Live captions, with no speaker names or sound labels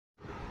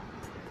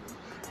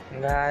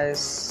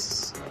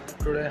Guys,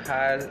 today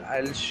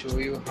I'll show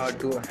you how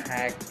to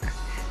hack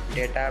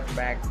data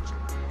back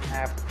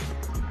app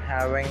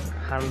having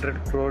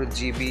 100 crore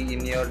GB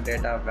in your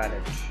data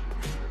wallet.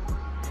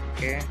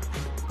 Okay,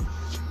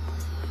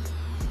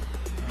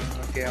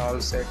 okay,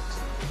 all set.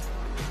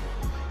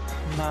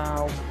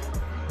 Now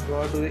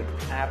go to the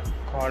app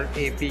called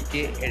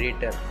APK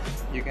Editor.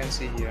 You can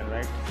see here,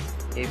 right?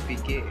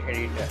 APK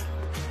Editor.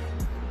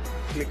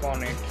 Click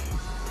on it.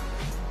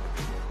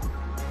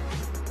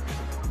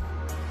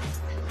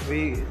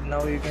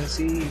 Now you can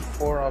see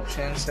four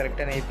options. Select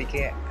an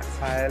APK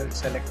file,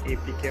 select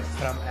APK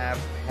from app,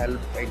 help,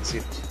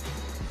 exit.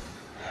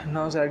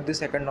 Now select the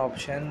second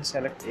option,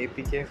 select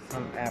APK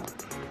from app.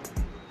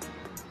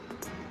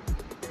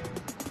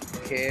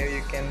 Okay,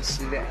 you can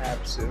see the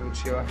apps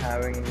which you are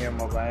having in your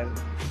mobile.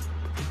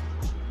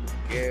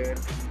 Okay,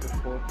 the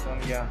fourth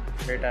one, yeah,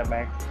 data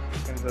back. You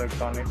can select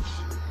on it.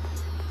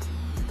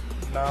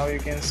 Now you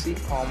can see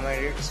common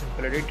edit,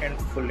 simple edit and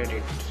full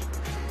edit.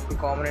 The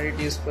common edit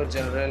is for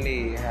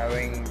generally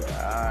having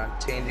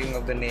changing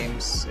of the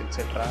names,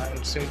 etc.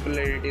 And simple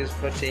edit is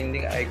for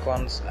changing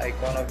icon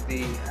of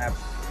the app.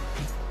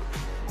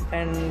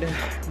 And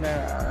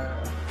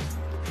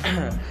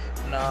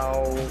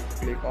now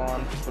click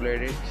on full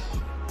edit.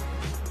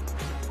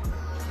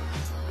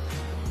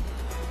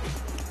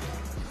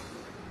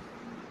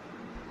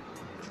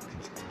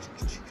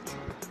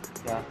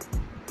 Yeah,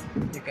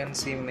 you can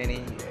see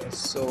many.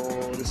 So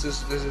this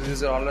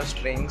is all the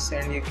strings,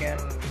 and you can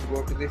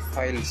go to the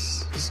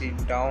files. See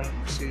down,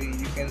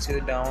 you can see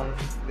the down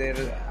there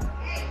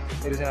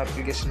is an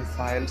application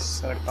files.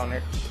 Select on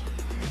it.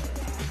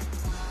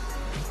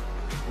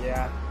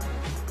 Yeah,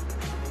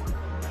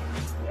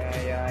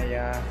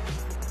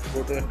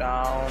 go to the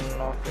down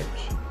of it.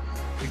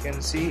 You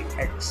can see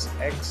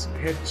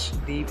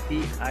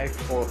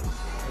XXHDPI4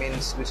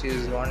 means which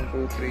is 1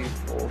 2 3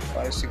 4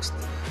 5 6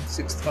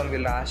 sixth from the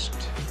last.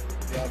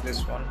 Yeah,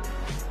 this one.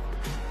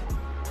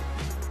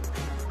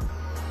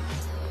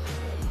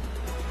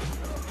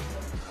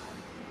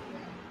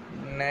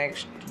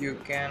 Next you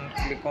can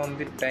click on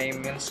the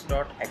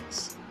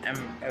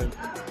diamonds.xml.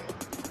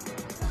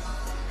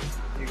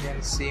 You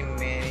can see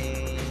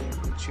many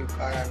which you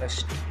can't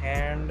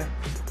understand,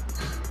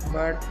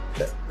 but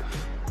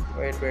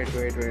wait,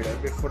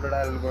 before that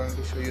I'm going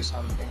to show you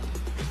something.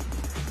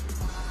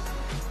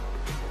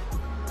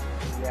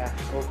 Yeah,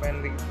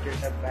 open the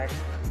data back.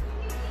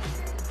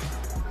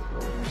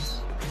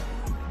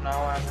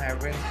 Now I'm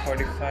having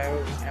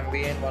 45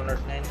 MB and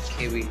 109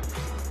 KB.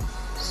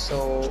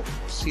 So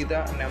see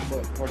the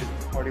number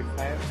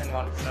 45 and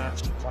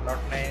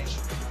 109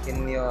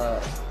 in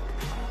your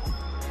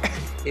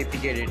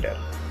APK editor.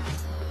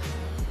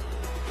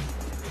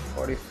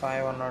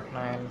 45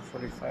 109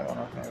 45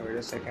 109. Wait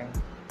a second.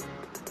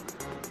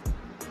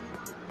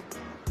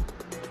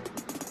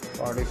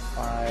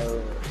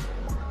 45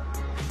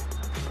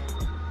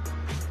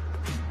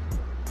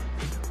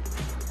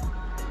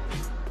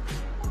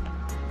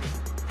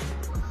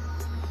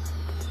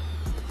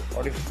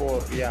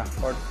 44, yeah,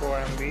 44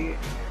 MB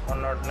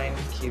 109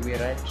 KB,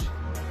 right?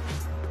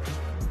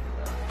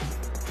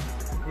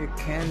 You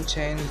can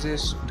change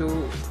this to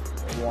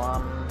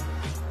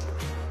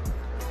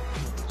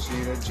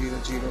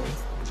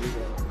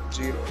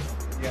 1000000.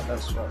 Yeah,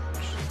 that's what.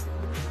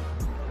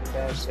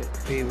 That's it.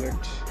 Leave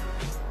it,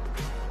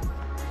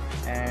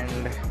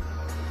 and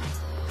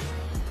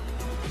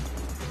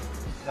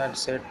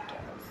that's it.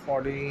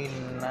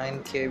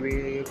 49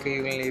 KB. Okay,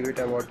 you can leave it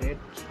about it.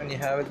 When you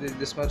have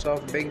this much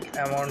of big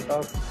amount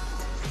of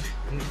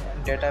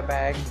data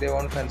bag, they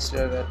won't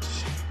consider that.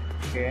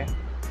 Okay,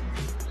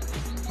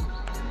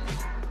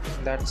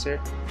 that's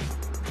it.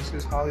 This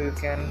is how you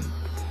can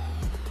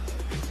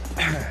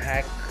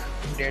hack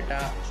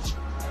data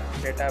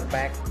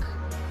back.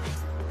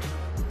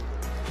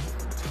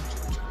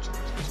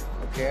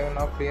 Okay,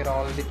 now clear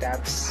all the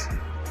tabs.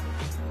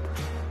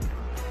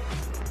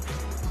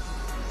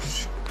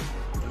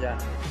 Yeah,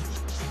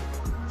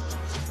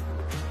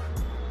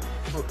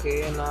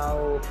 okay, now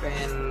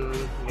open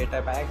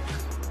data bag.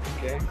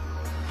 Okay,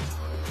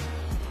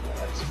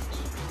 that's it.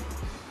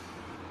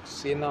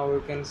 See, now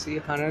you can see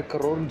 100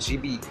 crore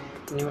GB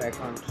new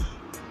account.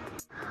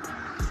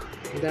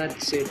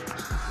 That's it.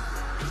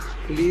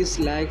 Please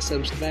like,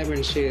 subscribe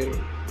and share.